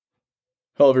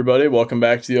Hello, everybody. Welcome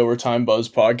back to the Overtime Buzz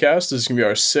podcast. This is going to be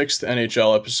our sixth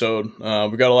NHL episode.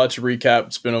 We've got a lot to recap.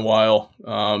 It's been a while.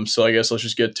 So I guess let's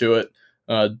just get to it.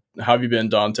 How have you been,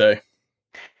 Dante?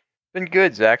 Been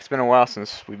good, Zach. It's been a while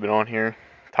since we've been on here.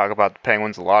 Talk about the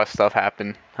Penguins. A lot of stuff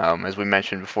happened, as we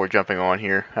mentioned before jumping on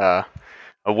here. A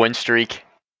win streak,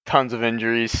 tons of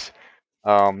injuries.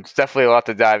 It's definitely a lot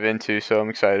to dive into, so I'm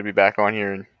excited to be back on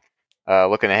here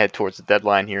and looking ahead towards the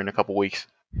deadline here in a couple weeks.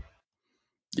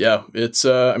 Yeah, it's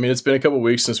been a couple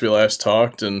weeks since we last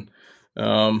talked, and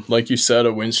like you said,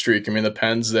 a win streak. I mean, the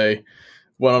Pens, they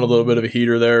went on a little bit of a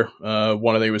heater there.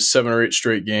 One, I think it was 7 or 8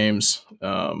 straight games.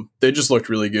 They just looked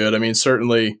really good. I mean,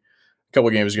 certainly a couple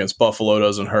games against Buffalo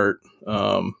doesn't hurt.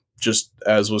 Just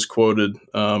as was quoted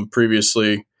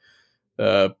previously,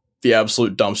 the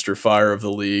absolute dumpster fire of the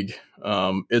league.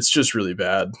 It's just really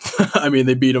bad. I mean,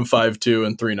 they beat them 5-2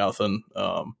 and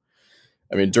 3-0.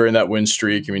 I mean, during that win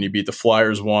streak, I mean, you beat the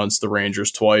Flyers once, the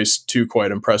Rangers twice, two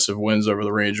quite impressive wins over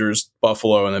the Rangers,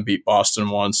 Buffalo, and then beat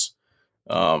Boston once.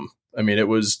 I mean, it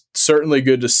was certainly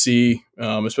good to see,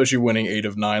 especially winning 8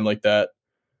 of 9 like that.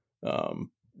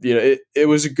 It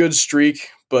was a good streak,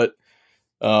 but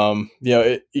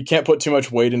you can't put too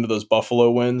much weight into those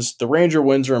Buffalo wins. The Ranger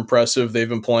wins are impressive. They've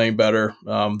been playing better.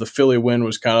 The Philly win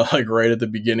was kind of like right at the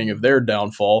beginning of their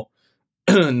downfall,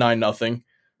 9-0.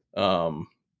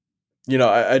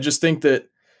 I just think that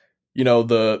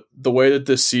the way that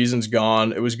this season's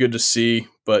gone, it was good to see.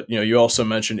 But you also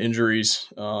mentioned injuries.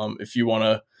 If you want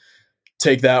to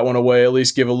take that one away, at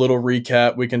least give a little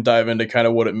recap. We can dive into kind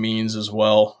of what it means as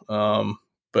well.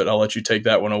 But I'll let you take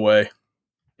that one away.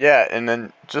 Yeah, and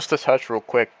then just to touch real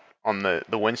quick on the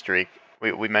win streak,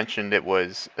 we mentioned it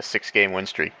was a 6-game win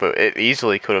streak, but it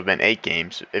easily could have been 8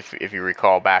 games if you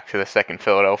recall back to the second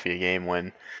Philadelphia game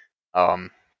when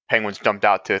Penguins jumped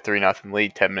out to a 3-0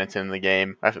 lead 10 minutes into the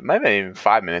game. It might have been even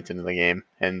 5 minutes into the game,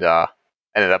 and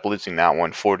ended up losing that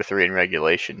one 4-3 in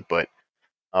regulation. But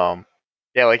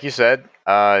yeah, like you said,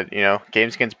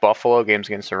 games against Buffalo, games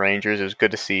against the Rangers, it was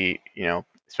good to see.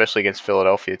 Especially against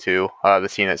Philadelphia too, the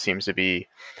team that seems to be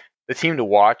the team to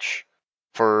watch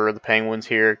for the Penguins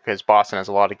here because Boston has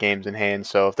a lot of games in hand.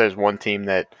 So if there's one team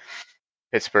that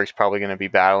Pittsburgh's probably going to be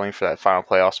battling for that final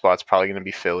playoff spot, it's probably going to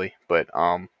be Philly. But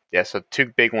yeah, so 2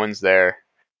 big ones there.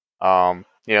 The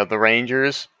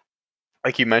Rangers,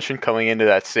 like you mentioned, coming into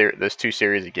those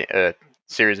series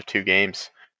of 2 games,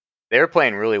 they were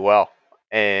playing really well,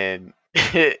 and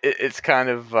it's kind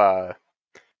of I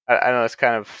know it's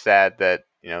kind of sad that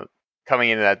coming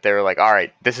into that they were like, all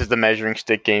right, this is the measuring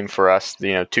stick game for us.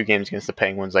 2 games against the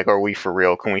Penguins. Like, are we for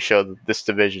real? Can we show this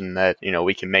division that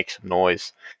we can make some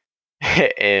noise?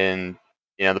 And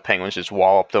the Penguins just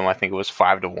walloped them. I think it was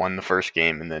 5-1 the first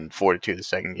game, and then 4-2 the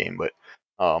second game. But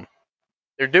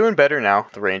they're doing better now.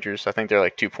 The Rangers, I think they're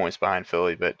like 2 points behind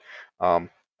Philly, but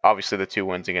obviously the 2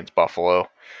 wins against Buffalo.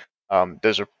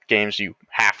 Those are games you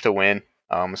have to win,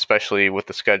 especially with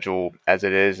the schedule as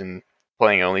it is and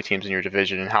playing only teams in your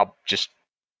division and how just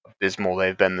abysmal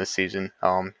they've been this season.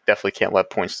 Definitely can't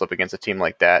let points slip against a team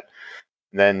like that.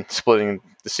 And then splitting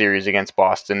the series against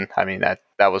Boston, I mean that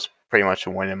was pretty much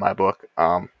a win in my book.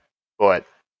 But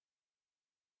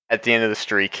at the end of the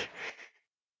streak,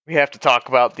 we have to talk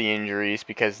about the injuries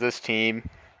because this team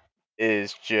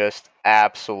is just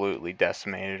absolutely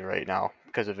decimated right now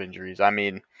because of injuries. I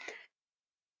mean,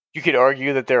 you could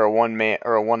argue that they're a one-man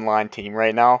or a one-line team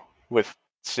right now with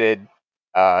Sid,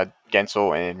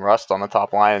 Gensel, and Rust on the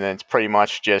top line, and then it's pretty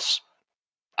much just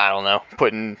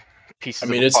putting pieces.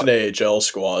 I mean, it's an AHL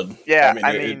squad. Yeah,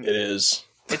 it is.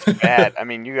 It's bad. I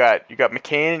mean, you got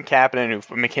McCann and Kapanen.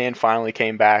 McCann finally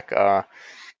came back the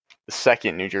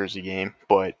second New Jersey game,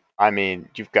 but I mean,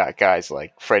 you've got guys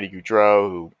like Freddie Gaudreau,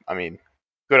 who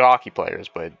good hockey players,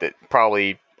 but that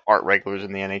probably aren't regulars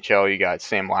in the NHL. You got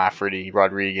Sam Lafferty,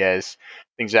 Rodriguez.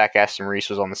 I think Zach Aston Reese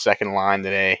was on the second line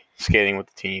today, skating with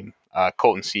the team.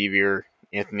 Colton Sevier,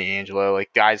 Anthony Angelo,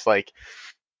 guys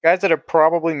that are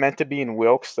probably meant to be in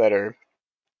Wilkes that are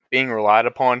being relied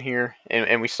upon here.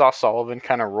 And we saw Sullivan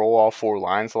kind of roll all 4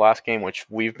 lines the last game, which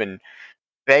we've been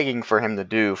begging for him to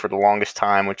do for the longest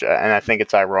time, and I think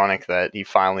it's ironic that he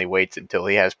finally waits until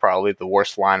he has probably the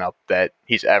worst lineup that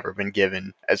he's ever been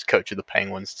given as coach of the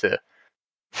Penguins to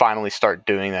finally start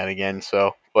doing that again.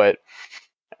 So, but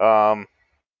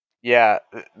yeah,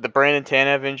 the Brandon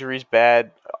Tanev injury is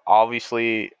bad.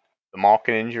 Obviously, the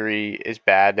Malkin injury is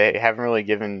bad. They haven't really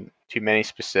given too many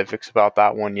specifics about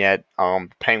that one yet. The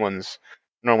Penguins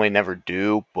normally never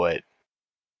do, but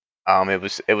it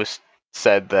was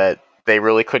said that they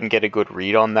really couldn't get a good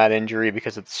read on that injury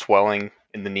because of the swelling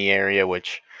in the knee area,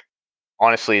 which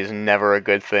honestly is never a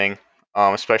good thing.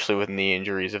 especially with knee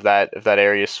injuries. If that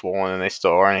area is swollen and they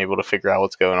still aren't able to figure out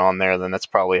what's going on there, then that's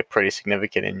probably a pretty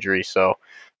significant injury. So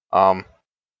um,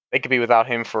 they could be without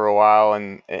him for a while,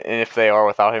 and if they are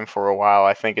without him for a while,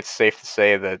 I think it's safe to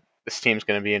say that this team's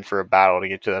going to be in for a battle to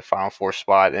get to that Final Four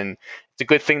spot. And it's a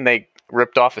good thing they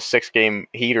ripped off a 6-game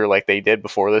heater like they did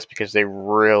before this, because they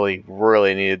really,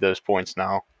 really needed those points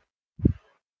now.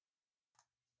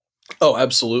 Oh,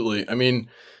 absolutely. I mean,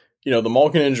 the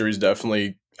Malkin injury is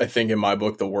definitely, I think, in my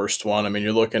book, the worst one. I mean,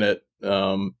 you're looking at,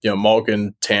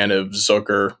 Malkin, Tanev,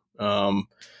 Zucker,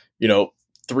 you know,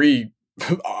 three,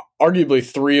 arguably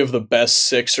three of the best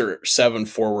 6 or 7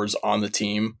 forwards on the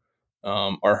team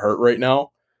are hurt right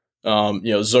now.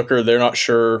 Zucker, they're not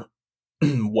sure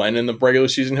when in the regular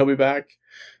season he'll be back.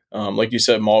 Like you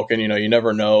said, Malkin, you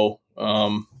never know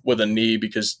with a knee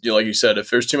because, like you said, if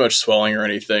there's too much swelling or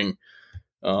anything,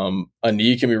 a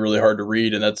knee can be really hard to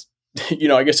read. And that's,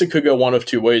 I guess it could go one of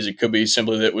two ways. It could be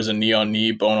simply that it was a knee on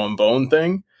knee, bone on bone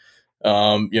thing.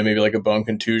 Maybe like a bone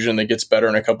contusion that gets better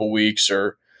in a couple weeks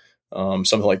or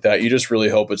something like that. You just really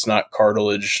hope it's not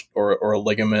cartilage or a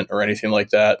ligament or anything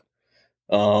like that.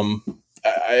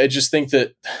 I just think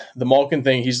that the Malkin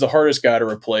thing, he's the hardest guy to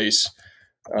replace,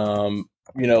 in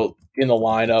the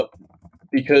lineup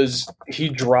because he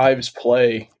drives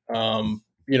play, and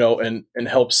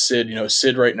helps Sid.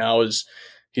 Sid right now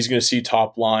he's going to see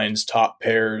top lines, top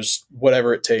pairs,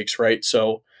 whatever it takes, right?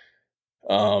 So,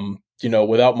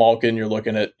 without Malkin, you're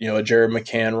looking at, a Jared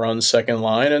McCann run second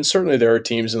line, and certainly there are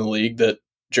teams in the league that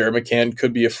Jared McCann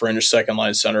could be a fringe second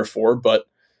line center for, but,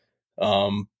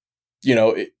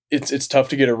 it's tough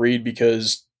to get a read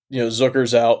because,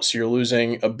 Zucker's out, so you're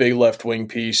losing a big left wing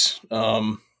piece.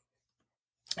 Without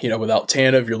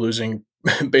Tanev, you're losing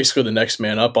basically the next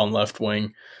man up on left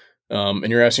wing. And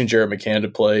you're asking Jared McCann to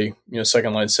play,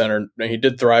 second line center. And he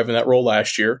did thrive in that role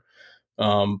last year,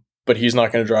 but he's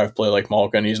not going to drive play like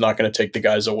Malkin. He's not going to take the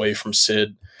guys away from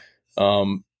Sid.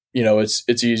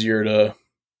 It's easier to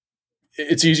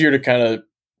kind of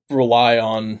rely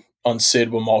on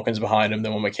Sid when Malkin's behind him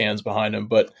than when McCann's behind him.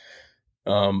 But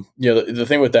the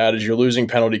thing with that is you're losing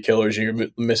penalty killers. You're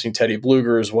missing Teddy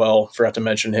Bluger as well. Forgot to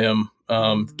mention him.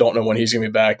 Don't know when he's going to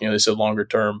be back. They said longer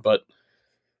term, but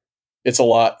it's a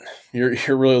lot. You're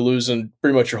really losing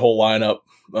pretty much your whole lineup.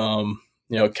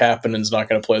 Kapanen's not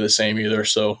going to play the same either.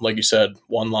 So, like you said,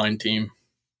 one line team.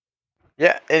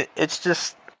 Yeah, it's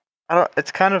just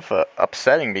it's kind of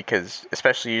upsetting because,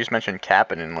 especially you just mentioned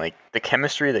Kapanen, like the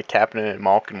chemistry that Kapanen and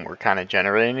Malkin were kind of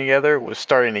generating together was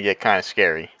starting to get kind of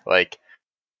scary. Like,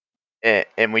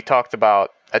 and we talked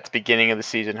about at the beginning of the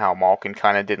season how Malkin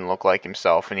kind of didn't look like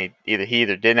himself, and he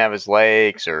either didn't have his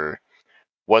legs or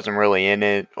wasn't really in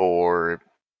it, or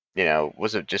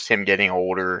was it just him getting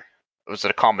older? Was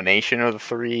it a combination of the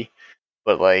three?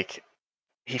 But like,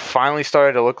 he finally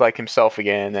started to look like himself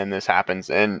again, and then this happens.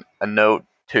 And a note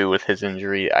too with his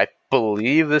injury, I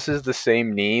believe this is the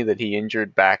same knee that he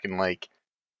injured back in like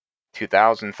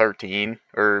 2013,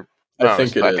 or no, I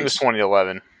think it I think it was is.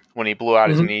 2011 when he blew out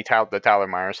his Mm-hmm. knee, the Tyler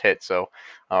Myers hit. So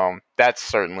that's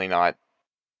certainly not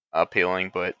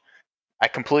appealing. But I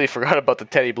completely forgot about the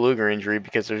Teddy Bluger injury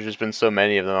because there's just been so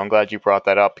many of them. I'm glad you brought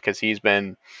that up because he's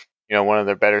been, one of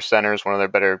their better centers, one of their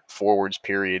better forwards,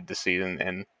 period, this season.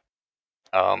 And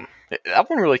that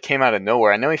one really came out of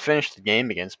nowhere. I know he finished the game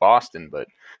against Boston, but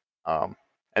and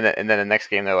then the next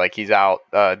game they're like he's out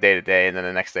day to day, and then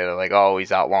the next day they're like, oh,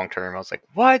 he's out long term. I was like,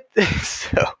 what?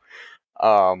 So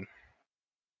um,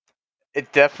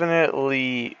 it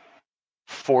definitely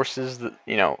forces the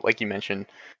like you mentioned,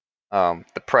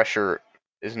 the pressure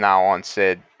is now on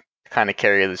Sid to kind of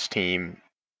carry this team,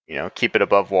 keep it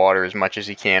above water as much as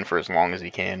he can for as long as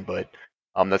he can. But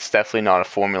that's definitely not a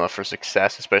formula for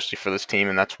success, especially for this team,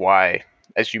 and that's why,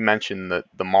 as you mentioned,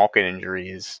 the Malkin injury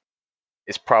is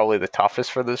probably the toughest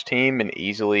for this team and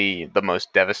easily the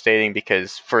most devastating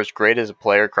because for as great as a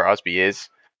player Crosby is,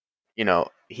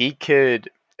 he could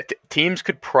teams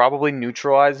could probably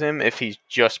neutralize him if he's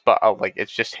just like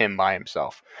it's just him by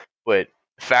himself. But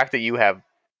the fact that you have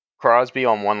Crosby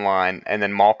on one line and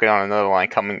then Malkin on another line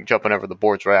jumping over the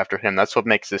boards right after him, that's what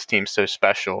makes this team so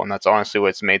special, and that's honestly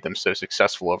what's made them so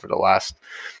successful over the last,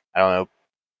 I don't know,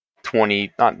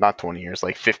 20 not 20 years,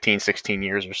 like 15, 16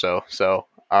 years or so. So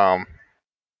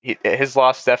his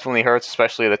loss definitely hurts,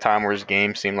 especially at a time where his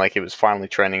game seemed like it was finally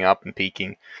trending up and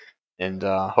peaking. And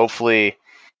hopefully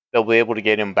they'll be able to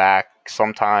get him back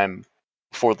sometime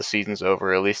before the season's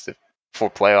over, at least for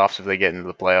playoffs if they get into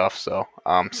the playoffs. So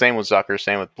same with Zucker,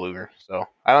 same with Bluger. So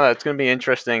I don't know. It's going to be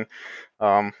interesting.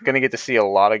 Going to get to see a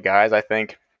lot of guys, I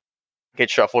think,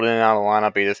 get shuffled in and out of the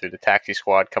lineup either through the taxi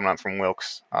squad coming up from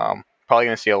Wilkes, probably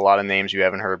going to see a lot of names you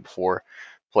haven't heard before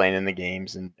playing in the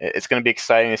games, and it's going to be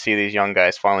exciting to see these young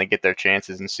guys finally get their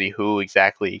chances and see who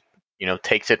exactly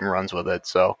takes it and runs with it.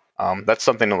 So that's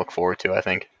something to look forward to, I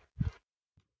think.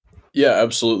 Yeah,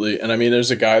 absolutely. And I mean,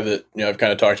 there's a guy that I've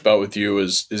kind of talked about with you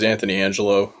is Anthony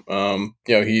Angelo.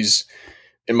 He's,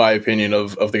 in my opinion,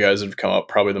 of the guys that have come up,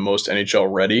 probably the most NHL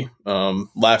ready.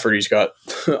 Lafferty's got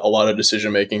a lot of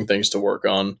decision making things to work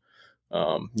on.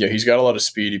 He's got a lot of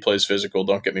speed. He plays physical.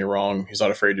 Don't get me wrong. He's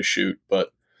not afraid to shoot,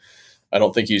 but I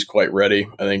don't think he's quite ready.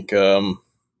 I think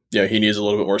he needs a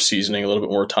little bit more seasoning, a little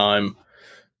bit more time.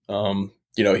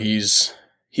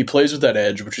 He plays with that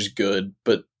edge, which is good,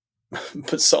 but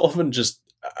Sullivan just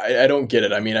I don't get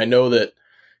it. I mean, I know that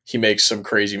he makes some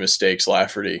crazy mistakes,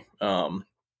 Lafferty. And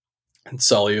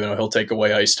Sully, he'll take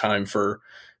away ice time for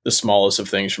the smallest of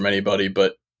things from anybody.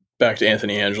 But back to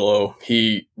Anthony Angelo,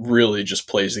 he really just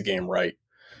plays the game right.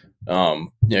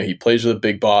 He plays with a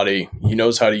big body. He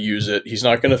knows how to use it. He's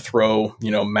not going to throw,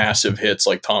 massive hits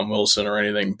like Tom Wilson or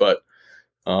anything, but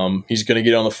he's going to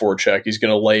get on the forecheck. He's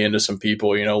going to lay into some people,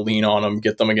 lean on them,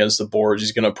 get them against the boards.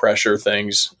 He's going to pressure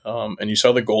things. And you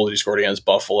saw the goal that he scored against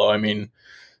Buffalo. I mean,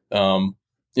 the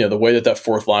way that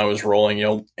fourth line was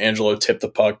rolling, Angelo tipped the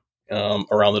puck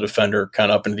around the defender,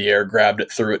 kind of up into the air, grabbed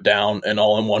it, threw it down, and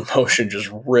all in one motion just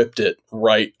ripped it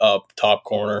right up top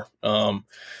corner.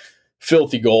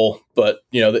 Filthy goal, but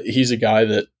he's a guy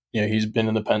that he's been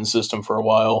in the Penn system for a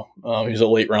while. He's a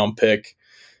late round pick.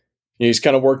 He's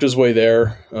kind of worked his way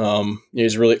there.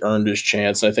 He's really earned his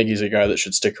chance, and I think he's a guy that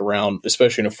should stick around,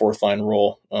 especially in a fourth line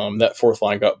role. That fourth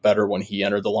line got better when he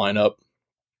entered the lineup,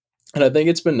 and I think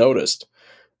it's been noticed.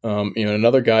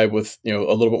 Another guy with a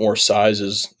little bit more size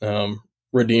is Radim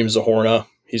Zahorna.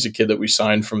 He's a kid that we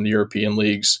signed from the European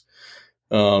leagues.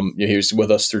 He was with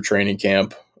us through training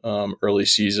camp early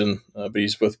season, but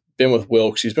he's been with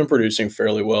Wilkes. He's been producing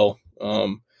fairly well,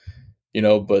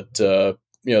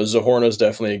 Zahorna is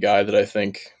definitely a guy that I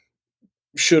think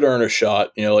should earn a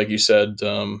shot. Like you said,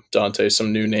 Dante,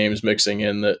 some new names mixing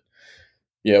in that,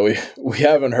 we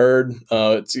haven't heard.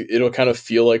 It'll kind of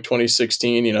feel like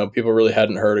 2016. People really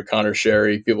hadn't heard of Connor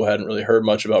Sherry. People hadn't really heard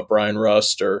much about Brian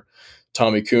Rust or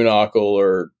Tommy Kuhnackel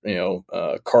or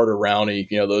Carter Rowney.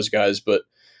 Those guys, but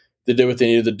they did what they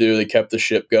needed to do. They kept the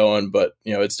ship going. But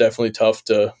it's definitely tough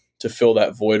to fill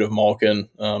that void of Malkin.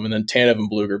 And then Tanev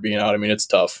and Bluger being out. I mean, it's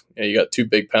tough. You got two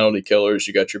big penalty killers.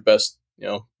 You got your best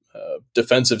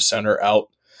defensive center out,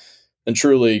 and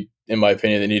truly, in my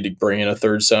opinion, they need to bring in a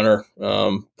third center,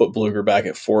 put Bluger back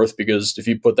at fourth, because if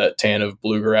you put that Tanev,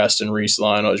 Bluger, Aston Reese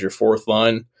line as your fourth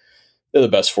line, they're the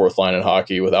best fourth line in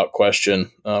hockey without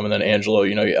question. And then Angelo,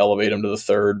 you elevate him to the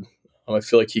third. I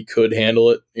feel like he could handle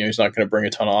it. He's not going to bring a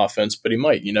ton of offense, but he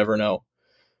might. You never know.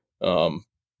 I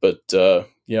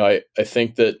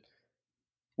think that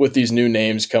with these new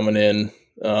names coming in,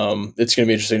 it's going to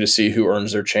be interesting to see who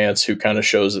earns their chance, who kind of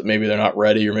shows that maybe they're not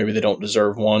ready or maybe they don't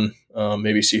deserve one.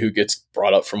 Maybe see who gets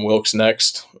brought up from Wilkes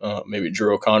next. Maybe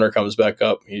Drew O'Connor comes back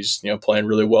up. He's playing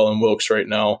really well in Wilkes right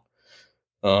now.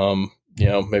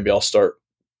 Maybe I'll start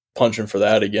punching for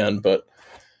that again. But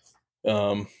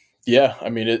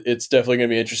it's definitely going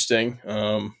to be interesting.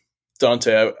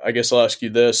 Dante, I guess I'll ask you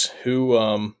this: who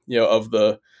of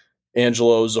the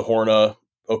Angelo, Zahorna,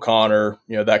 O'Connor,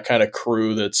 that kind of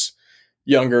crew that's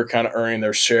younger, kind of earning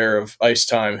their share of ice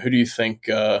time, who do you think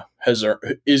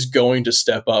is going to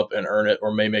step up and earn it,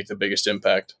 or may make the biggest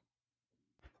impact?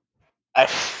 I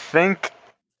think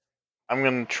I'm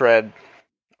going to tread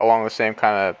along the same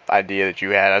kind of idea that you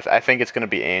had. I think it's going to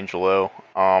be Angelo.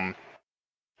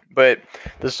 But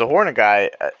the Zahorna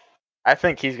guy, I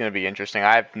think he's going to be interesting.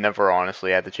 I've never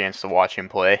honestly had the chance to watch him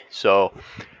play, so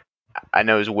I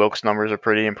know his Wilkes numbers are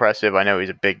pretty impressive. I know he's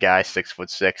a big guy,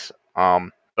 6'6".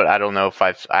 But I don't know if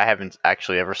I haven't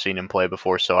actually ever seen him play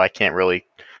before, so I can't really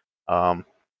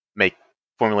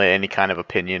formulate any kind of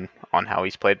opinion on how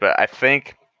he's played. But I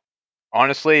think,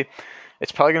 honestly,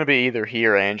 it's probably going to be either he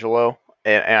or Angelo.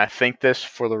 And I think this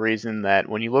for the reason that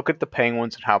when you look at the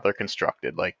Penguins and how they're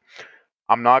constructed, like,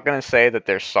 I'm not going to say that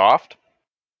they're soft,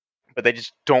 but they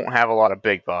just don't have a lot of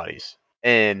big bodies.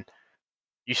 And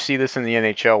you see this in the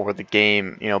NHL where the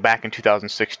game, back in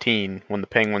 2016, when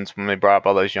they brought up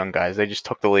all those young guys, they just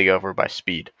took the league over by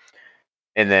speed.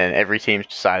 And then every team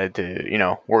decided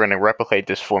to, we're going to replicate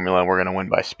this formula and we're going to win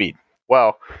by speed.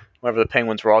 Well, whenever the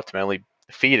Penguins were ultimately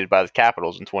defeated by the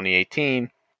Capitals in 2018,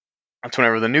 that's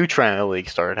whenever the new trend of the league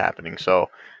started happening.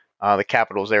 So the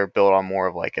Capitals, they were built on more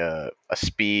of like a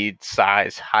speed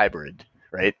size hybrid,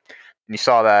 right? And you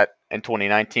saw that in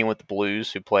 2019 with the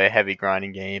Blues, who play a heavy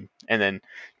grinding game, and then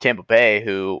Tampa Bay,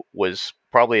 who was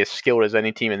probably as skilled as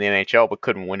any team in the NHL, but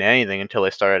couldn't win anything until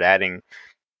they started adding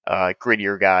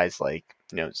grittier guys like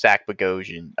Zach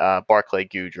Bogosian, Barclay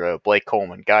Goodrow, Blake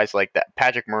Coleman, guys like that.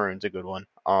 Patrick Maroon's a good one.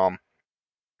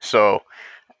 So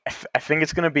I think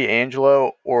it's going to be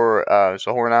Angelo or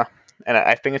Zahorna, and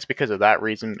I think it's because of that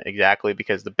reason exactly.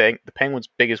 Because the Penguins'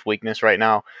 biggest weakness right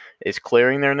now is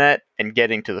clearing their net and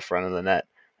getting to the front of the net.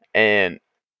 And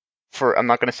I'm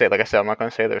not going to say, like I said, I'm not going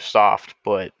to say they're soft,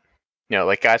 but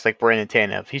like guys like Brandon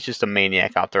Tanev, he's just a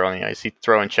maniac out there on the ice. He's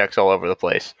throwing checks all over the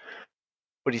place,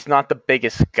 but he's not the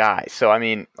biggest guy. So I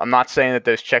mean, I'm not saying that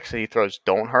those checks that he throws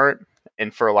don't hurt.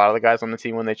 And for a lot of the guys on the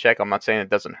team when they check, I'm not saying it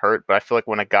doesn't hurt, but I feel like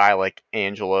when a guy like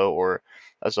Angelo or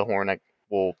a Zahorna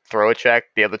will throw a check,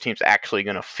 the other team's actually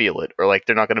going to feel it, or like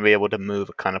they're not going to be able to move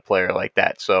a kind of player like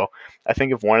that. So I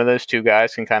think if one of those two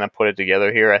guys can kind of put it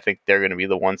together here, I think they're going to be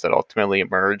the ones that ultimately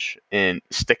emerge and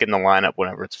stick in the lineup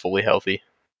whenever it's fully healthy.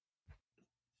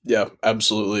 Yeah,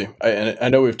 absolutely. And I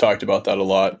know we've talked about that a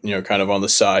lot, kind of on the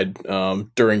side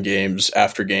during games,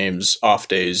 after games, off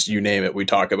days, you name it. We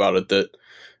talk about it that,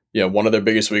 one of their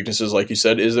biggest weaknesses, like you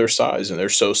said, is their size, and they're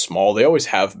so small. They always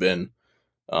have been.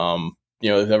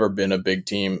 They've never been a big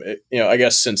team, I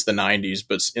guess since the 90s,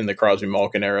 but in the Crosby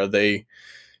Malkin era, they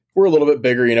were a little bit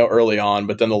bigger, early on,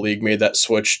 but then the league made that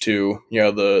switch to,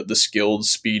 the skilled,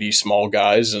 speedy, small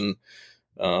guys, and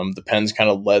the Pens kind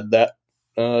of led that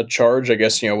charge, I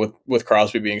guess, with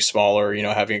Crosby being smaller,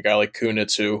 having a guy like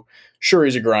Kunitz who, sure,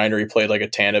 he's a grinder. He played like a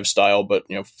Tanev style, but,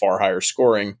 far higher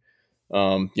scoring.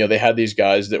 They had these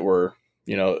guys that were,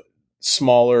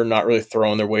 smaller, not really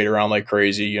throwing their weight around like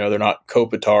crazy. They're not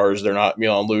Kopitars, they're not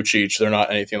Milan Lucic, they're not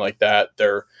anything like that.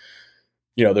 They're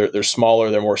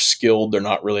smaller, they're more skilled. They're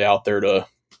not really out there to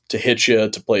hit you,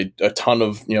 to play a ton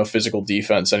of, physical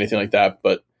defense, anything like that.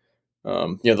 But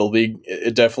the league,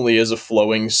 it definitely is a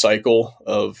flowing cycle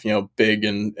of, big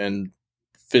and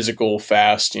physical,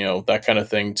 fast, that kind of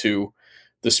thing, to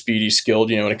the speedy,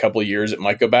 skilled. In a couple of years, it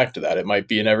might go back to that. It might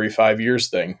be an every 5 years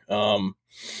thing.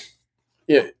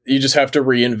 Yeah, you just have to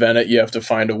reinvent it. You have to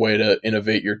find a way to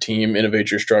innovate your team,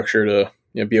 innovate your structure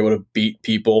to be able to beat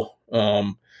people.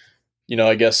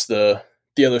 I guess the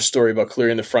other story about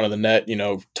clearing the front of the net,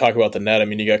 talk about the net. I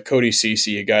mean, you got Cody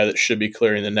Ceci, a guy that should be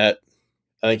clearing the net.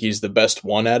 I think he's the best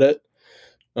one at it.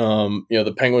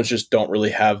 The Penguins just don't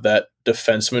really have that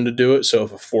defenseman to do it. So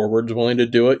if a forward's willing to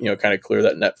do it, kind of clear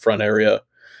that net front area,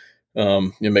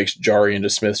 it makes Jari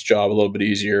and Smith's job a little bit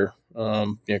easier.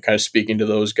 Kind of speaking to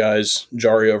those guys,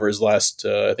 Jari over his last,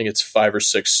 I think it's 5 or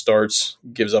 6 starts,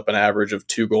 gives up an average of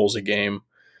 2 goals a game.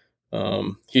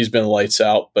 He's been lights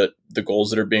out, but the goals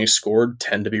that are being scored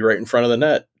tend to be right in front of the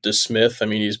net. Smith, I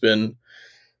mean, he's been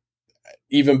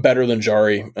even better than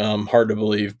Jari. Hard to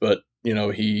believe, but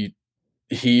he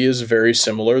is very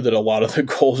similar, that a lot of the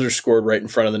goals are scored right in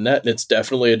front of the net, and it's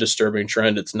definitely a disturbing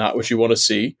trend. It's not what you want to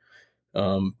see.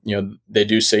 They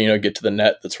do say, get to the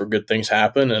net. That's where good things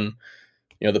happen. And,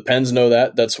 the Pens know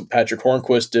that. That's what Patrick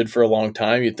Hornquist did for a long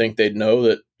time. You'd think they'd know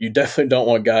that you definitely don't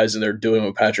want guys in there doing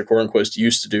what Patrick Hornquist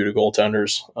used to do to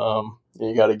goaltenders.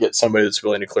 You got to get somebody that's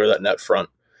willing to clear that net front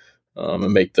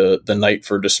and make the night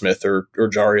for DeSmith or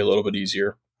Jari a little bit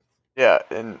easier. Yeah,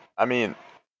 and I mean,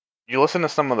 you listen to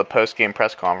some of the post-game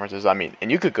press conferences, I mean,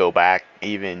 and you could go back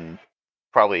even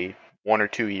probably 1 or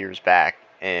 2 years back,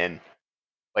 and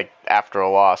like after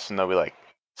a loss, and they'll be like,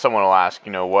 someone will ask,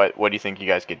 what do you think you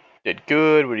guys did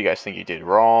good? What do you guys think you did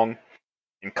wrong?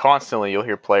 And constantly you'll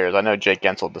hear players. I know Jake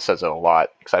Gensel says it a lot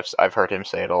because I've heard him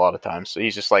say it a lot of times. So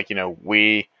he's just like,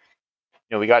 we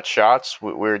got shots,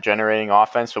 we were generating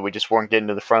offense, but we just weren't getting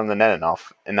to the front of the net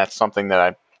enough, and that's something that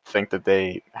I think that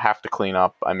they have to clean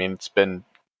up. I mean, it's been,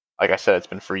 like I said, it's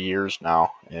been for years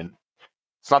now, and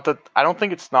it's not that I don't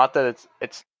think it's not that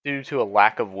it's due to a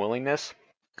lack of willingness.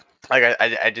 Like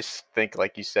I just think,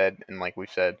 like you said, and like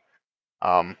we've said,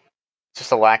 it's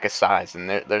just a lack of size, and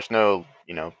there's no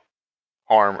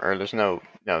harm, or there's no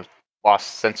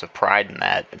lost sense of pride in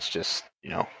that. It's just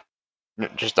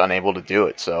just unable to do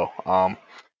it. So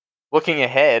looking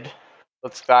ahead,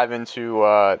 let's dive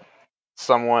into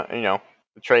somewhat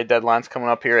the trade deadline's coming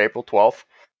up here April 12th.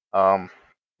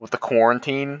 With the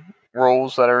quarantine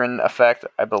rules that are in effect,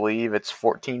 I believe it's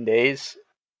 14 days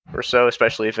or so,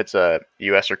 especially if it's a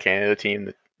U.S. or Canada team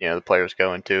that the players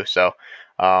go into. So,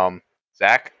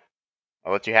 Zach,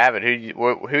 I'll let you have it.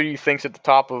 Who do you think's at the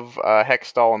top of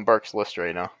Hextall and Burke's list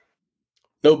right now?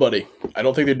 Nobody. I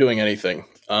don't think they're doing anything.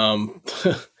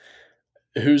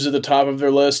 Who's at the top of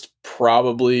their list?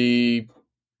 Probably.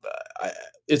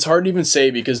 It's hard to even say,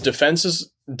 because defense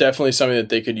is definitely something that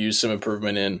they could use some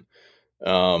improvement in.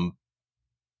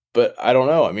 But I don't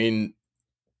know. I mean,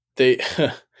 they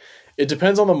It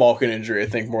depends on the Malkin injury, I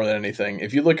think, more than anything.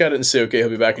 If you look at it and say, okay, he'll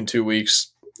be back in 2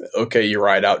 weeks, okay, you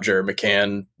ride out Jared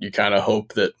McCann. You kind of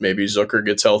hope that maybe Zucker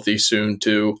gets healthy soon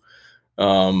too,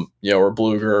 or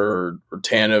Bluger or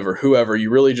Tanev or whoever. You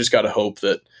really just got to hope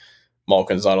that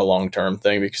Malkin's not a long term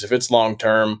thing, because if it's long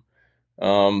term,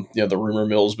 the rumor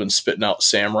mill's been spitting out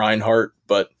Sam Reinhart,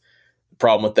 but the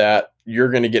problem with that, you're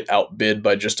going to get outbid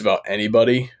by just about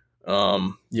anybody.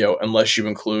 Unless you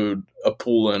include a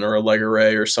Poulin or a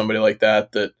Legare or somebody like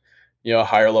that, a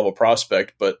higher level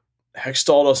prospect. But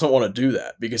Hextall doesn't want to do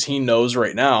that because he knows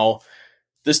right now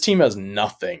this team has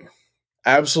nothing,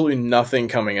 absolutely nothing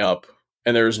coming up,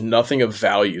 and there's nothing of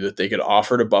value that they could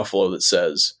offer to Buffalo that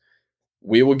says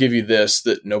we will give you this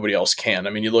that nobody else can. I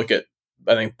mean, you look at,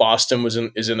 I think Boston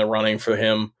is in the running for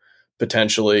him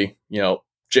potentially.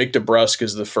 Jake DeBrusk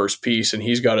is the first piece, and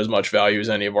he's got as much value as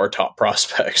any of our top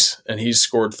prospects. And he's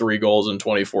scored 3 goals in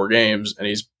 24 games, and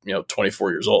he's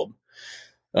 24 years old.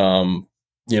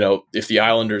 If the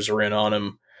Islanders are in on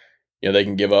him, they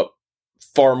can give up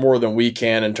far more than we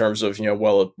can in terms of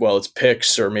it's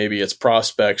picks or maybe it's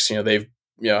prospects. They've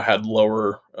had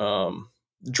lower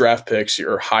draft picks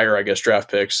or higher, I guess,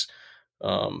 draft picks.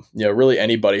 Really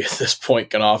anybody at this point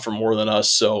can offer more than us.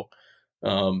 So.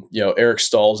 Eric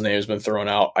Stahl's name has been thrown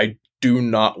out. I do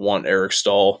not want Eric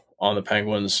Stahl on the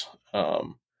Penguins. I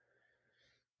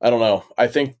don't know. I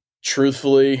think,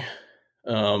 truthfully,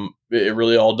 it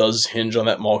really all does hinge on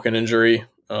that Malkin injury.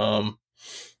 I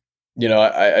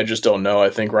just don't know. I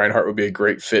think Reinhart would be a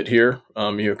great fit here.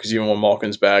 Because even when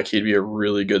Malkin's back, he'd be a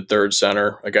really good third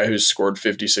center, a guy who's scored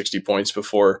 50, 60 points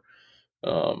before.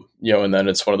 And then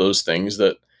it's one of those things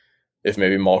that, if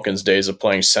maybe Malkin's days of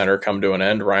playing center come to an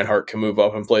end, Reinhart can move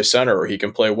up and play center, or he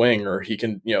can play wing, or he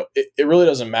can, it really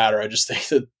doesn't matter. I just think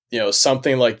that,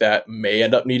 something like that may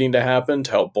end up needing to happen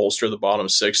to help bolster the bottom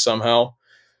six somehow.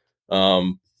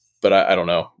 But I don't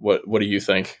know. What do you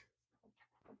think?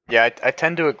 Yeah, I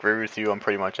tend to agree with you on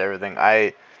pretty much everything.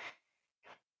 I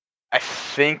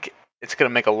think it's going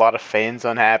to make a lot of fans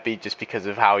unhappy just because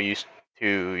of how used to,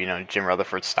 Jim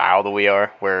Rutherford's style that we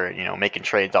are, where, making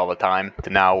trades all the time, to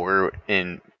now we're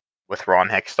in with Ron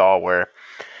Hextall, where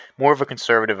more of a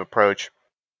conservative approach.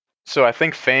 So I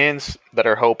think fans that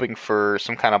are hoping for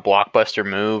some kind of blockbuster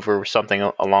move or something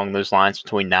along those lines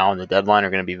between now and the deadline are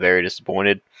going to be very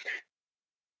disappointed.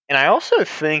 And I also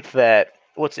think that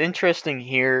what's interesting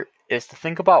here is to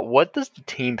think about, what does the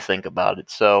team think about it?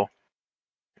 So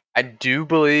I do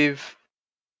believe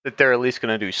that they're at least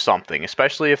going to do something,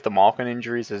 especially if the Malkin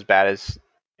injury is as bad as,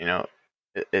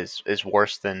 is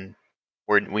worse than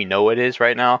we know it is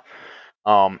right now.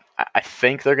 I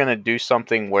think they're going to do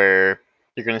something where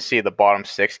you're going to see the bottom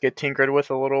six get tinkered with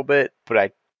a little bit, but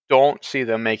I don't see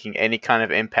them making any kind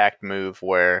of impact move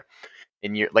where,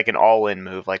 like an all-in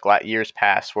move, like years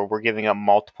past, where we're giving up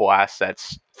multiple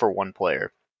assets for one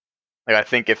player. Like, I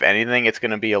think if anything, it's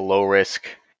going to be a low risk,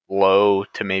 low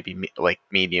to maybe like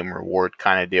medium reward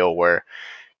kind of deal, where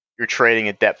you're trading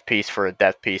a depth piece for a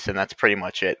depth piece, and that's pretty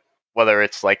much it. Whether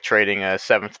it's like trading a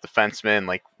seventh defenseman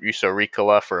like Juuso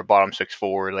Riikola for a bottom six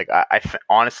forward, like I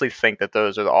honestly think that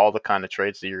those are all the kind of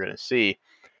trades that you're going to see.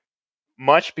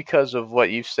 Much because of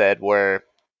what you've said, where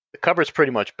the cupboard's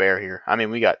pretty much bare here. I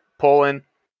mean, we got Poland,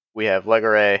 we have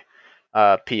Legare,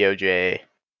 POJ,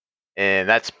 and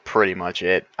that's pretty much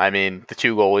it. I mean, the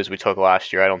 2 goalies we took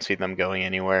last year, I don't see them going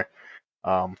anywhere.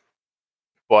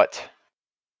 But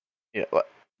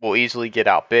we'll easily get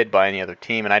outbid by any other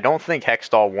team, and I don't think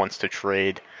Hextall wants to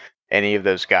trade any of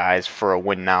those guys for a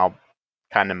win now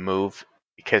kind of move,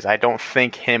 because I don't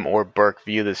think him or Burke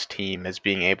view this team as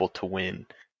being able to win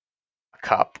a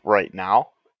cup right now.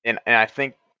 And I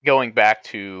think, going back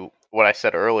to what I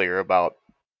said earlier about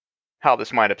how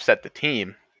this might upset the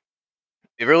team,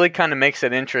 it really kind of makes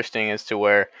it interesting as to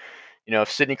where, if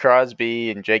Sidney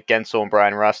Crosby and Jake Gensel and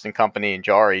Brian Rust and company and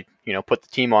Jari, put the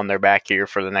team on their back here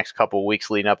for the next couple of weeks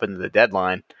leading up into the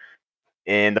deadline,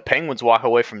 and the Penguins walk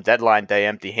away from deadline day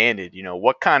empty-handed,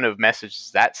 what kind of message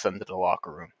does that send to the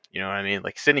locker room? You know what I mean?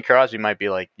 Like, Sidney Crosby might be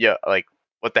like, yeah, like,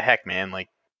 what the heck, man? Like,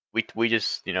 we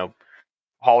just,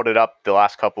 hauled it up the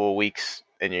last couple of weeks,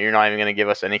 and you're not even going to give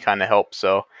us any kind of help.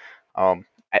 So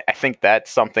I think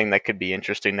that's something that could be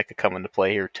interesting that could come into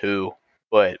play here too.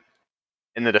 But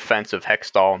in the defense of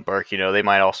Hextall and Burke, they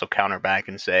might also counter back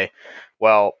and say,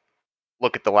 well,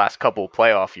 look at the last couple of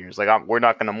playoff years. Like, we're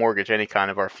not going to mortgage any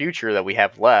kind of our future that we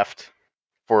have left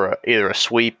for either a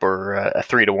sweep or a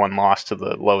 3-1 loss to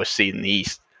the lowest seed in the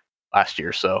East last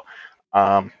year. So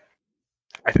I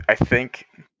think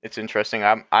it's interesting.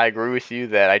 I agree with you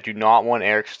that I do not want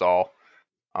Eric Stahl.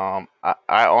 I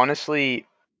honestly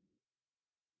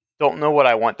don't know what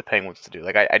I want the Penguins to do.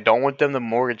 Like, I don't want them to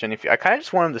mortgage any. I kind of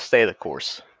just want them to stay the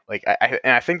course. Like,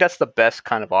 and I think that's the best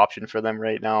kind of option for them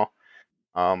right now.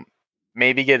 Um,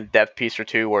 Maybe get a depth piece or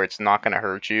two where it's not going to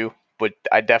hurt you, but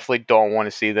I definitely don't want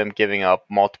to see them giving up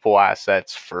multiple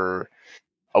assets for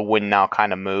a win now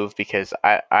kind of move because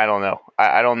I don't know.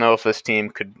 I don't know if this team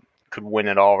could win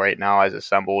it all right now as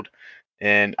assembled.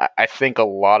 And I think a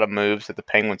lot of moves that the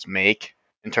Penguins make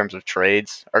in terms of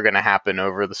trades are going to happen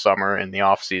over the summer and the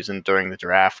offseason during the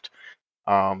draft.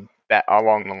 That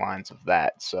along the lines of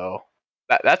that. So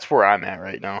that's where I'm at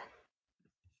right now.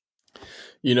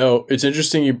 It's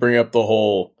interesting you bring up the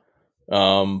whole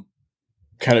kind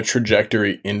of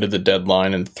trajectory into the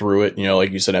deadline and through it,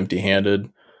 like you said, empty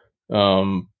handed.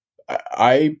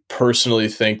 I personally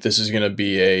think this is going to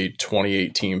be a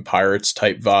 2018 Pirates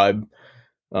type vibe.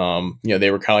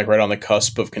 They were kind of like right on the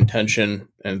cusp of contention,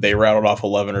 and they rattled off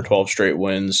 11 or 12 straight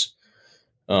wins.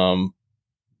 I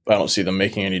don't see them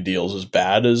making any deals as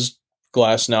bad as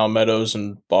Glasnow, Meadows,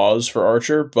 and Boz for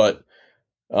Archer, but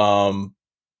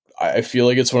I feel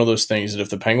like it's one of those things that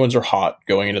if the Penguins are hot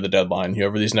going into the deadline,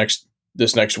 over this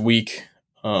next week,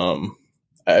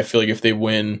 I feel like if they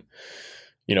win,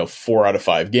 4 out of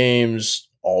 5 games,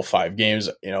 all 5 games,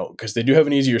 because they do have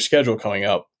an easier schedule coming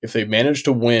up. If they manage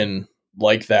to win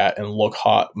like that and look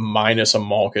hot, minus a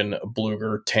Malkin, a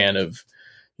Bluger, Tanev,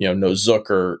 no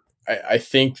Zucker, I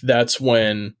think that's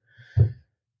when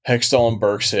Hextall and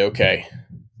Burke say, okay,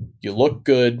 you look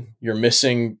good. You're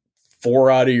missing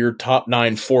 4 out of your top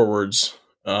 9 forwards.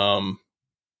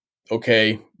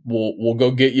 Okay, we'll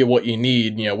go get you what you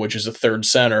need, which is a third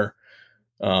center,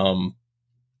 and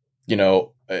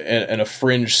a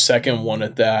fringe second one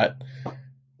at that.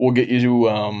 We'll get you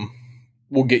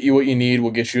what you need.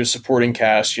 We'll get you a supporting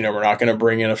cast. We're not going to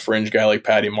bring in a fringe guy like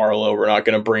Patty Marleau. We're not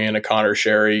going to bring in a Connor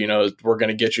Sherry. We're going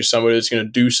to get you somebody that's going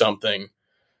to do something.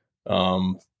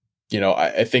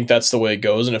 I think that's the way it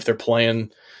goes. And if they're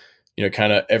playing,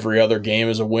 kind of every other game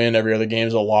is a win, every other game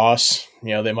is a loss,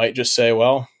 they might just say,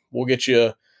 well, we'll get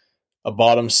you a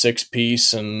bottom 6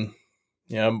 piece and,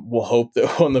 we'll hope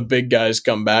that when the big guys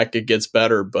come back, it gets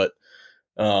better. But,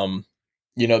 the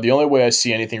only way I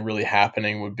see anything really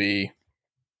happening would be,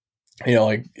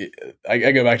 like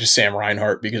I go back to Sam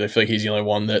Reinhart because I feel like he's the only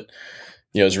one that,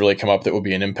 has really come up that would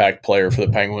be an impact player for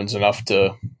the Penguins enough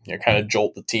to, kind of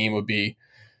jolt the team would be,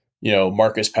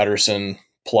 Marcus Pettersson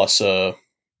plus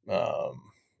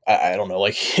I don't know,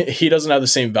 like he doesn't have the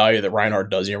same value that Reinhart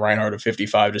does. Reinhart a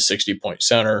 55 to 60 point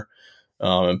center,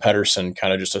 and Pettersson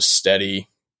kind of just a steady,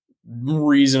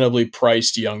 reasonably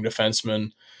priced young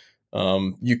defenseman.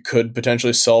 You could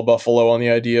potentially sell Buffalo on the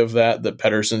idea of that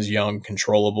Pettersson's young,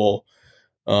 controllable,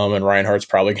 and Reinhardt's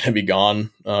probably going to be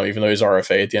gone. Even though he's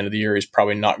RFA at the end of the year, he's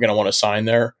probably not going to want to sign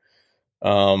there.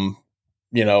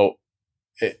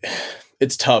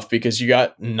 It's tough because you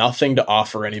got nothing to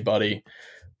offer anybody,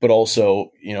 but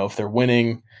also, if they're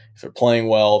winning, if they're playing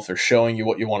well, if they're showing you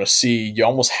what you want to see, you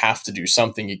almost have to do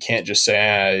something. You can't just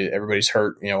say, everybody's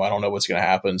hurt. I don't know what's going to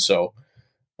happen. So,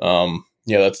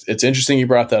 it's interesting you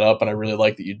brought that up, and I really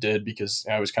like that you did because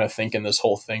I was kind of thinking this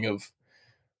whole thing of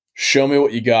show me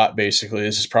what you got. Basically,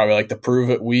 this is probably like the prove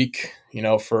it week.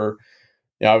 For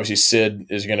obviously Sid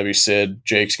is going to be Sid,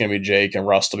 Jake's going to be Jake, and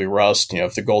Rust will be Rust.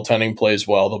 If the goaltending plays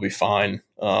well, they'll be fine.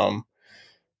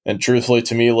 And truthfully,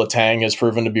 to me, Letang has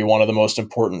proven to be one of the most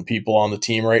important people on the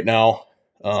team right now.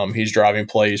 He's driving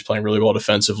play. He's playing really well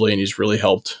defensively, and he's really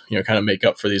helped, kind of make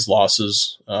up for these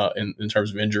losses in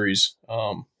terms of injuries.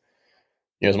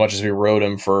 As much as we rode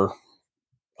him for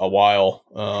a while,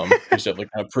 he's definitely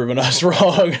kind of proven us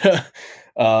wrong.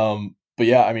 But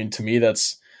yeah, I mean, to me,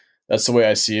 that's the way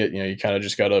I see it. You kind of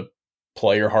just got to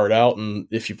play your heart out, and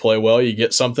if you play well, you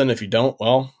get something. If you don't,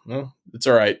 well, it's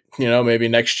all right. Maybe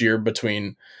next year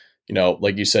between,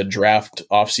 like you said, draft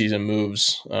off-season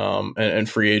moves and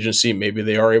free agency, maybe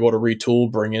they are able to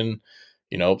retool, bring in,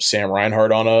 Sam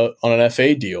Reinhart on an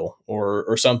FA deal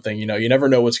or something. You never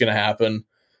know what's going to happen.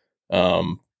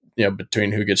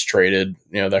 Between who gets traded,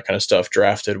 that kind of stuff,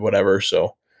 drafted, whatever.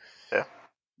 So,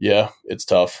 yeah, it's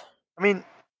tough. I mean,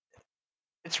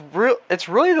 it's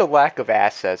really the lack of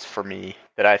assets for me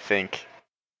that I think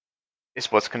is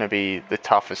what's going to be the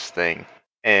toughest thing.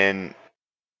 And,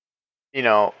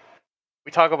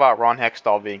 we talk about Ron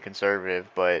Hextall being conservative,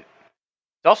 but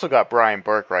he's also got Brian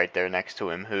Burke right there next to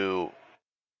him, who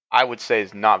I would say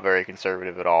is not very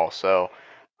conservative at all. So,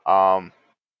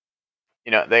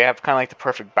 they have kind of like the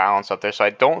perfect balance up there. So I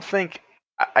don't think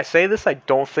that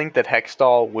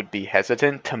Hextall would be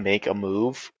hesitant to make a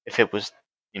move if it was,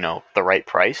 the right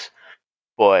price.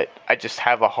 But I just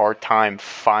have a hard time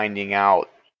finding out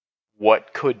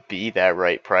what could be that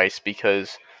right price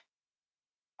because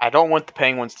I don't want the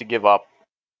Penguins to give up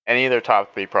any of their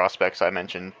top 3 prospects I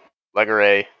mentioned,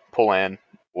 Legare, Poulin,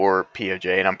 or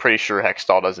POJ, and I'm pretty sure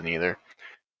Hextall doesn't either.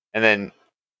 And then,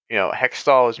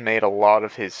 Hextall has made a lot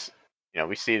of his,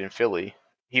 we see it in Philly.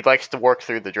 He likes to work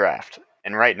through the draft.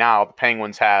 And right now, the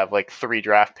Penguins have like 3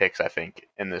 draft picks, I think,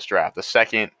 in this draft. A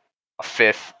second, a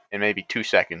fifth, and maybe 2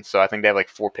 seconds. So I think they have like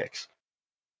 4 picks.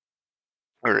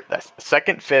 Or that's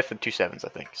second, fifth, and 2 sevens, I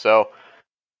think. So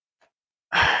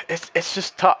it's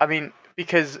just tough. I mean,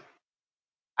 because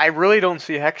I really don't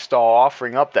see Hextall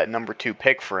offering up that number 2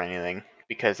 pick for anything,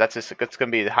 because it's going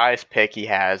to be the highest pick he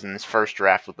has in his first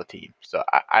draft with the team. So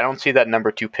I don't see that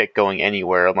number 2 pick going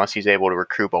anywhere unless he's able to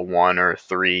recoup a 1 or a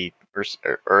 3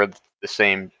 or the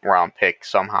same round pick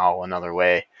somehow another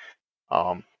way.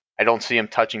 I don't see him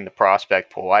touching the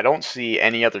prospect pool. I don't see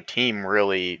any other team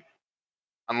really,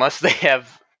 unless they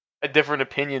have a different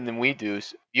opinion than we do,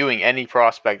 viewing any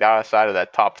prospect outside of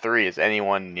that top 3 as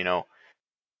anyone,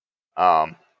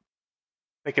 that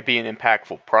could be an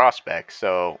impactful prospect.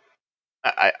 So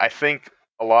I think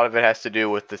a lot of it has to do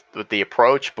with the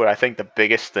approach, but I think the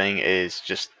biggest thing is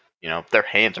just, their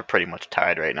hands are pretty much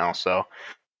tied right now. So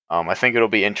I think it'll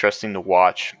be interesting to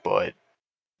watch, but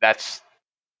that's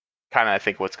kind of, I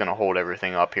think, what's going to hold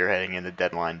everything up here heading into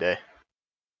deadline day.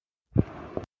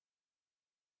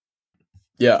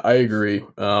 Yeah, I agree.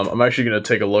 I'm actually going to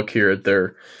take a look here at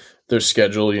their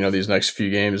schedule. These next few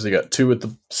games, they got 2 with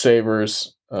the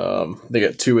Sabres. They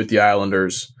got 2 with the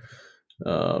Islanders.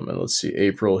 And let's see,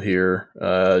 April here.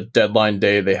 Deadline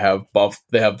day, they have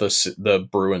the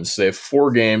Bruins. They have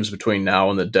 4 games between now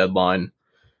and the deadline.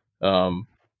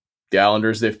 The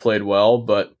Islanders, they've played well,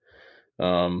 but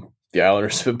the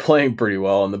Islanders have been playing pretty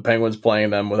well, and the Penguins playing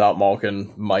them without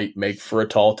Malkin might make for a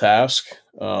tall task.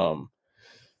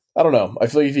 I don't know. I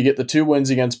feel like if you get the 2 wins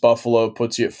against Buffalo, it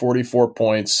puts you at 44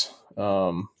 points.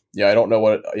 I don't know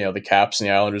what the Caps and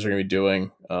the Islanders are going to be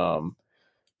doing.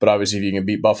 But obviously, if you can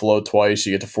beat Buffalo twice,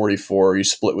 you get to 44. You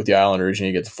split with the Islanders, and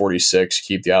you get to 46.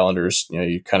 Keep the Islanders.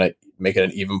 You kind of make it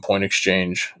an even point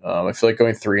exchange. I feel like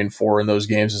going 3-4 in those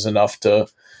games is enough to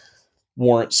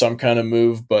warrant some kind of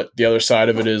move. But the other side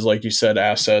of it is, like you said,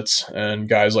 assets and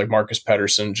guys like Marcus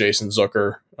Pettersson, Jason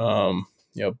Zucker.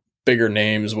 Bigger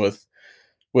names with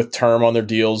term on their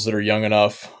deals that are young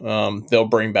enough. They'll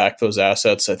bring back those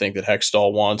assets. I think that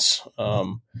Hextall wants.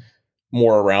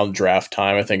 More around draft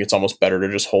time. I think it's almost better to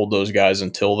just hold those guys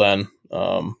until then.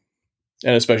 And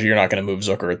especially you're not going to move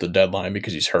Zucker at the deadline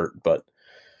because he's hurt. But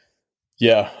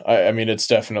yeah, I mean, it's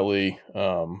definitely,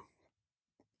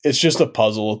 it's just a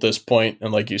puzzle at this point.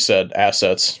 And like you said,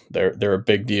 assets, they're a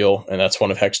big deal. And that's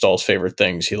one of Hextall's favorite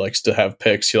things. He likes to have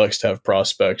picks. He likes to have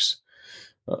prospects.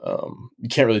 You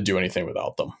can't really do anything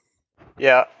without them.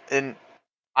 Yeah. And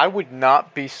I would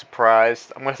not be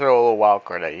surprised. I'm going to throw a little wild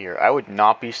card at you here. I would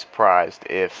not be surprised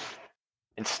if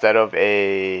instead of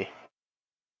a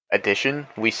addition,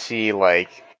 we see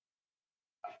like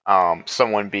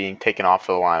someone being taken off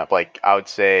of the lineup. Like I would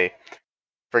say,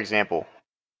 for example,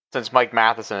 since Mike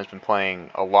Matheson has been playing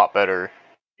a lot better,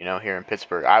 here in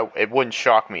Pittsburgh, it wouldn't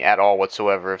shock me at all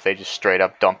whatsoever if they just straight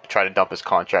up try to dump his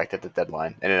contract at the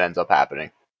deadline, and it ends up happening.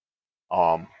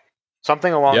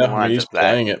 Something along the lines he's of that.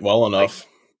 Playing it well enough.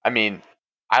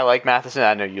 I like Matheson.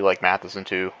 I know you like Matheson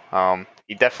too.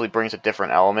 He definitely brings a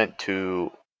different element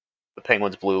to the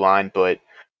Penguins' blue line, but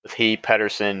with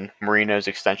Pettersson, Marino's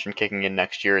extension kicking in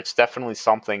next year, it's definitely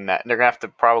something that they're going to have to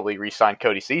probably re-sign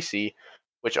Cody Ceci,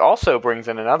 which also brings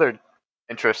in another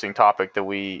interesting topic that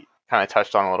we kind of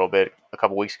touched on a little bit a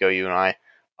couple weeks ago, you and I.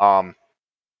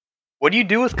 What do you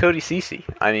do with Cody Ceci?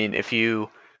 I mean,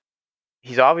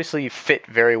 he's obviously fit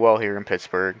very well here in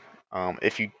Pittsburgh.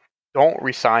 If you don't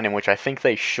re-sign him, which I think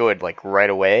they should, like right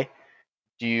away,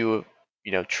 do you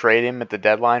trade him at the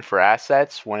deadline for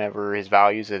assets whenever his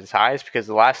value is at his highest? Because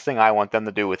the last thing I want them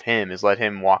to do with him is let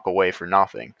him walk away for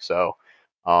nothing. So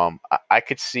I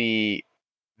could see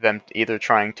them either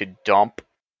trying to dump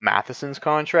Matheson's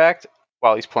contract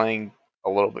while he's playing a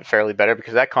little bit fairly better,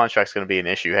 because that contract's going to be an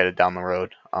issue headed down the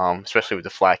road, especially with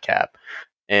the flat cap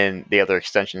and the other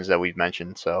extensions that we've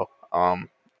mentioned. So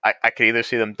I could either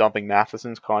see them dumping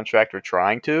Matheson's contract or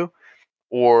trying to,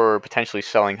 or potentially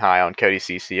selling high on Cody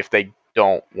Ceci if they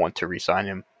don't want to re-sign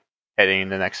him heading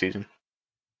into next season.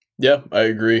 Yeah, I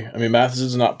agree. I mean,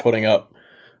 Matheson's not putting up,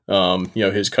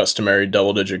 his customary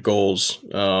double-digit goals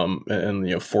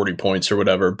and 40 points or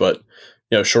whatever, but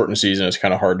shortened season is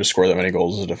kind of hard to score that many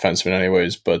goals as a defenseman,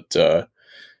 anyways. But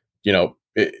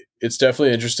it's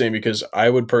definitely interesting because I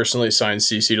would personally sign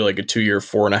CC to like a 2-year,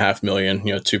 $4.5 million,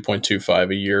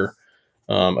 $2.25 a year.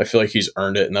 I feel like he's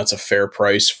earned it, and that's a fair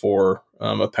price for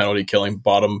a penalty killing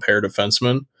bottom pair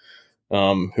defenseman.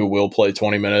 who will play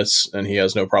 20 minutes, and he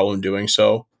has no problem doing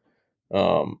so.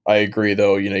 I agree,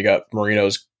 though. You got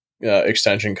Marino's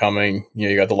extension coming.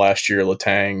 You got the last year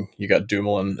Letang. You got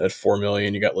Dumoulin at $4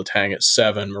 million. You got Letang at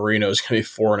 $7 million. Marino's going to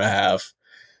be $4.5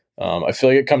 million. I feel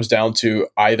like it comes down to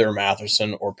either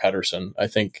Matheson or Pettersson. I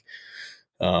think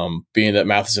being that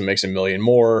Matheson makes $1 million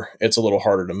more, it's a little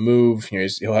harder to move.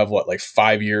 He'll have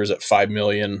 5 years at $5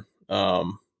 million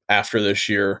after this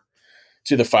year.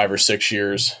 It's either 5 or 6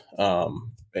 years. But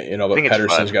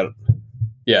Pettersson's got,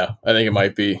 yeah, I think it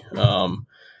might be.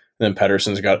 Then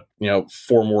Pettersson's got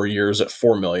 4 more years at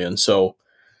 $4 million. So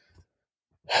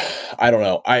I don't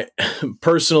know. I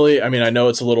personally, I know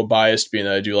it's a little biased, being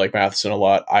that I do like Matheson a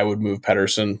lot. I would move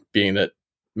Pettersson, being that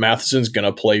Matheson's going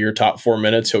to play your top 4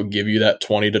 minutes. He'll give you that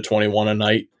 20 to 21 a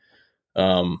night.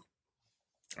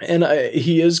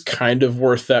 He is kind of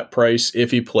worth that price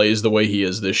if he plays the way he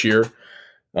is this year.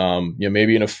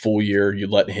 Maybe in a full year, you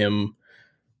let him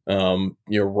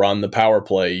run the power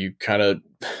play. You kind of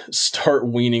start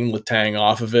weaning Letang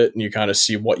off of it, and you kind of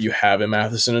see what you have in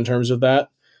Matheson in terms of that.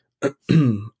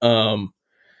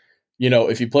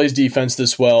 If he plays defense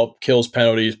this well, kills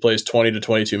penalties, plays 20 to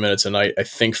 22 minutes a night, I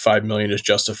think $5 million is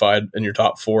justified in your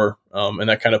top 4. And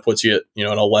that kind of puts you at,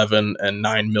 an 11 and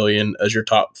 $9 million as your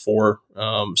top 4.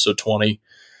 So 20.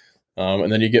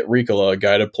 And then you get Ricola, a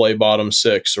guy to play bottom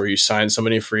 6, or you sign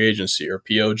somebody in free agency or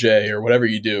POJ or whatever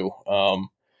you do.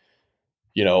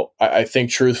 I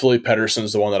think truthfully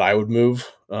Pettersson's the one that I would move.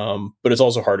 But it's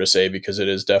also hard to say because it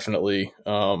is definitely,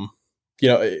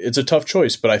 it's a tough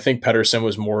choice, but I think Pettersson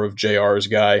was more of JR's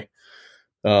guy.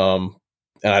 And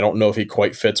I don't know if he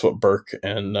quite fits what Burke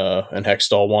and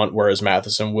Hextall want, whereas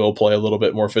Matheson will play a little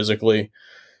bit more physically.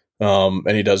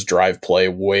 And he does drive play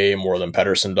way more than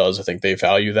Pettersson does. I think they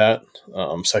value that.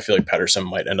 So I feel like Pettersson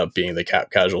might end up being the cap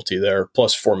casualty there.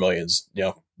 Plus $4 million's,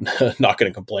 not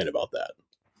going to complain about that.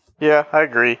 Yeah, I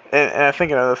agree. And I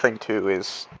think another thing too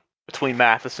is between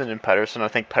Matheson and Pettersson, I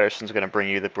think Pettersson's going to bring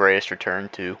you the greatest return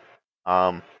too.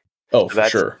 For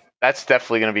sure. That's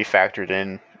definitely going to be factored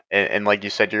in. And like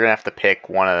you said, you're going to have to pick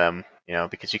one of them,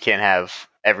 because you can't have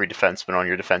every left defenseman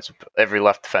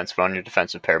on your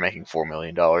defensive pair making $4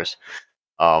 million.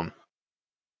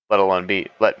 Let alone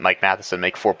let Mike Matheson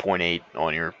make 4.8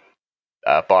 on your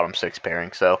bottom 6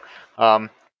 pairing. So I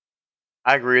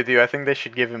agree with you. I think they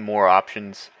should give him more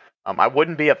options. I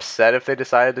wouldn't be upset if they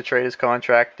decided to trade his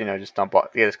contract, just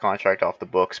get his contract off the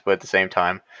books. But at the same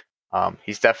time,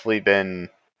 he's definitely been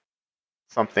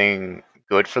something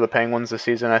good for the Penguins this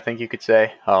season, I think you could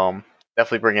say.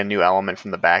 Definitely bring a new element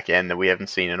from the back end that we haven't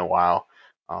seen in a while.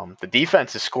 The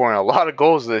defense is scoring a lot of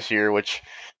goals this year, which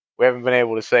we haven't been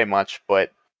able to say much.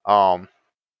 But,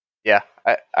 yeah,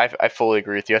 I fully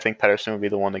agree with you. I think Pettersson would be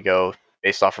the one to go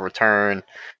based off of return,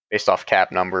 based off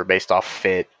cap number, based off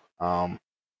fit,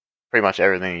 pretty much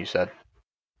everything you said.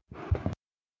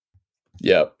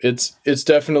 Yeah, it's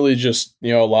definitely just,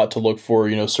 a lot to look for.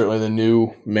 Certainly the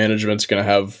new management's going to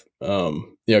have,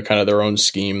 kind of their own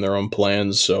scheme, their own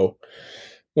plans. So,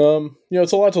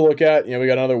 it's a lot to look at. We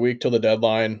got another week till the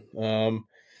deadline. And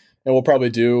we'll probably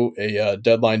do a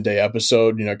deadline day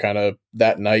episode, kind of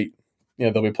that night.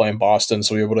 They'll be playing Boston,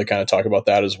 so we'll be able to kind of talk about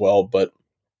that as well. But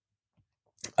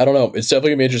I don't know. It's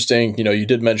definitely going to be interesting. You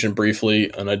did mention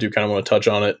briefly, and I do kind of want to touch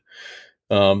on it,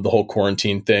 the whole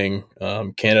quarantine thing,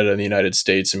 Canada and the United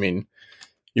States. You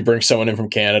bring someone in from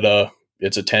Canada,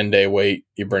 it's a 10-day wait.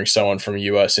 You bring someone from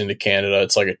U.S. into Canada,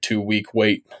 it's like a 2-week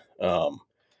wait.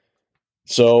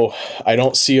 So I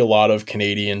don't see a lot of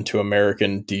Canadian to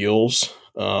American deals,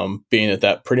 being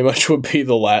that pretty much would be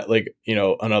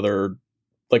the another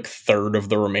third of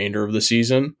the remainder of the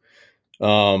season.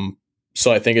 So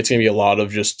I think it's going to be a lot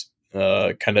of just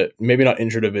kind of maybe not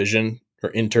intra-division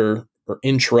or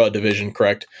intra-division,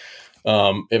 correct?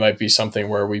 It might be something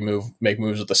where we make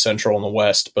moves with the Central and the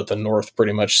West, but the North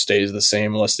pretty much stays the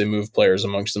same unless they move players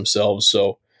amongst themselves.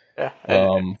 So yeah,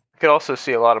 and could also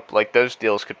see a lot of those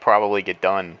deals could probably get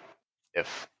done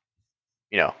if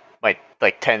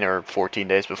like 10 or 14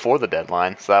 days before the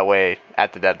deadline. So that way,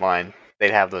 at the deadline,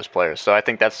 they'd have those players. So I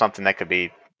think that's something that could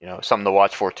be something to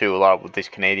watch for too. A lot with these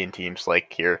Canadian teams,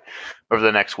 like here over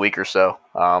the next week or so.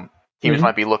 Teams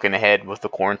might be looking ahead with the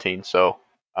quarantine, so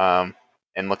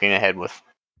and looking ahead with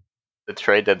the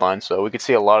trade deadline. So we could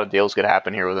see a lot of deals could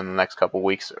happen here within the next couple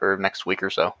weeks or next week or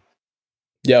so.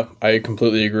 Yeah, I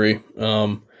completely agree.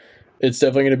 It's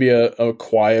definitely going to be a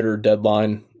quieter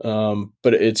deadline,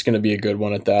 but it's going to be a good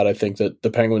one at that. I think that the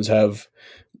Penguins have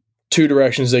 2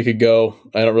 directions they could go.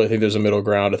 I don't really think there's a middle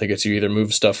ground. I think it's you either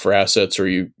move stuff for assets or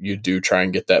you do try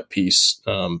and get that piece,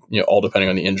 all depending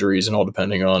on the injuries and all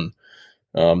depending on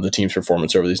the team's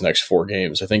performance over these next 4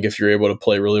 games. I think if you're able to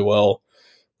play really well,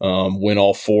 win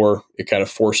all 4, it kind of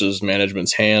forces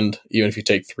management's hand. Even if you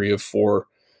take 3 of 4,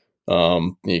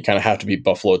 you kind of have to beat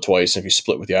Buffalo twice. If you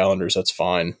split with the Islanders, that's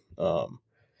fine.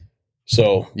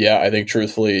 So yeah, I think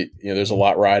truthfully, there's a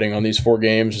lot riding on these 4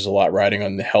 games. There's a lot riding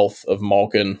on the health of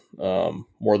Malkin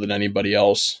more than anybody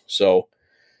else. So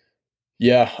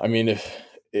yeah, I mean, if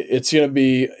it's gonna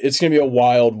be a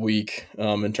wild week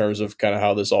in terms of kind of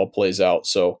how this all plays out.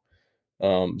 So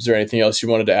is there anything else you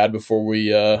wanted to add before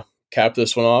we cap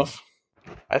this one off?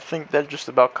 I think that just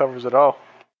about covers it all.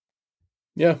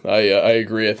 Yeah, I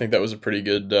agree. I think that was a pretty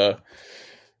good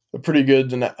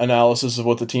analysis of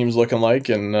what the team's looking like,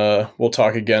 and we'll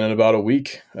talk again in about a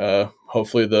week.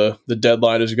 Hopefully the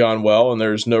deadline has gone well, and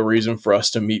there's no reason for us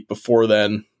to meet before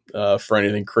then for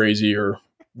anything crazy or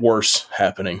worse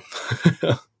happening.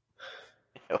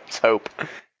 Let's hope.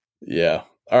 Yeah.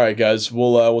 All right, guys.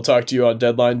 We'll talk to you on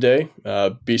deadline day.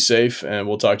 Be safe, and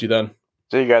we'll talk to you then.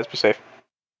 See you guys. Be safe.